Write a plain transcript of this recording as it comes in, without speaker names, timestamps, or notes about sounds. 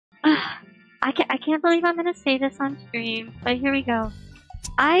can't believe I'm gonna say this on stream, but here we go.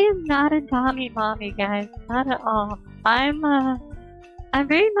 I am not a Tommy mommy, guys. Not at all. I'm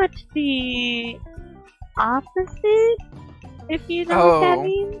very much the opposite, if you know what that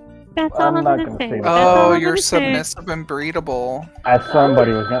means. That's all I'm gonna say. Oh, you're submissive and breedable. As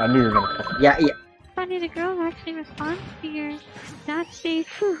somebody was gonna, I knew you were gonna say. Yeah. Funny, the girl actually responds to your not safe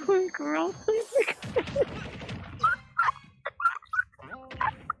for girl.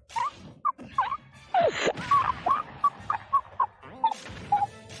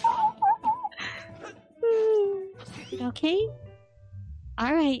 Okay?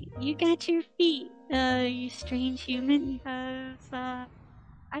 Alright, you got your feet, you strange human, because,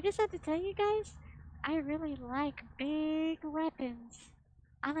 I just have to tell you guys, I really like big weapons.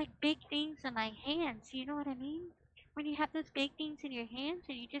 I like big things in my hands, you know what I mean? When you have those big things in your hands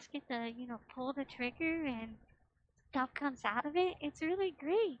and you just get to, you know, pull the trigger and stuff comes out of it, it's really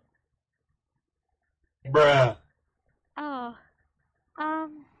great. Bruh. Oh,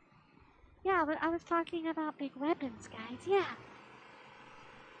 yeah, but I was talking about big weapons, guys, yeah.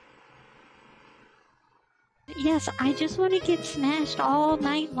 Yes, I just want to get smashed all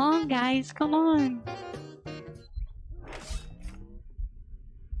night long, guys, come on.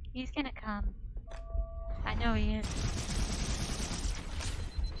 He's gonna come. I know he is.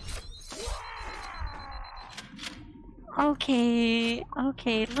 Okay,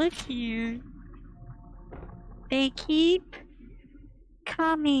 look here. They keep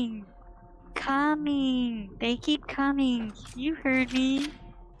coming. They keep coming. You heard me.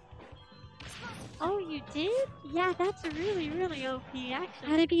 Oh, you did? Yeah, that's really, really OP, actually.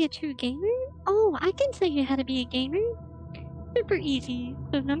 How to be a true gamer? Oh, I can tell you how to be a gamer. Super easy.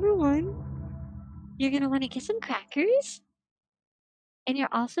 So number 1, you're gonna want to get some crackers. And you're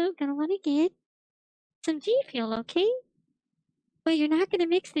also gonna want to get some G Fuel, okay? But you're not gonna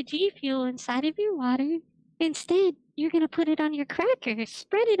mix the G Fuel inside of your water. Instead, you're gonna put it on your crackers,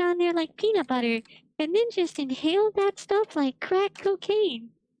 spread it on there like peanut butter, and then just inhale that stuff like crack cocaine.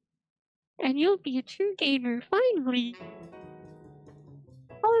 And you'll be a true gamer, finally.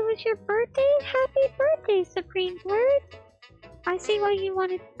 Oh, it was your birthday? Happy birthday, Supreme's Word! I see why you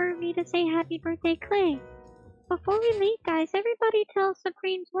wanted for me to say happy birthday, Clay. Before we leave, guys, everybody tell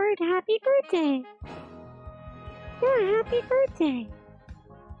Supreme's Word happy birthday! Yeah, happy birthday!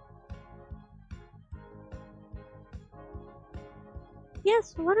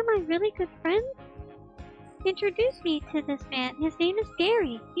 Yes, one of my really good friends introduced me to this man. His name is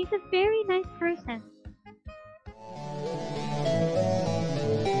Gary. He's a very nice person.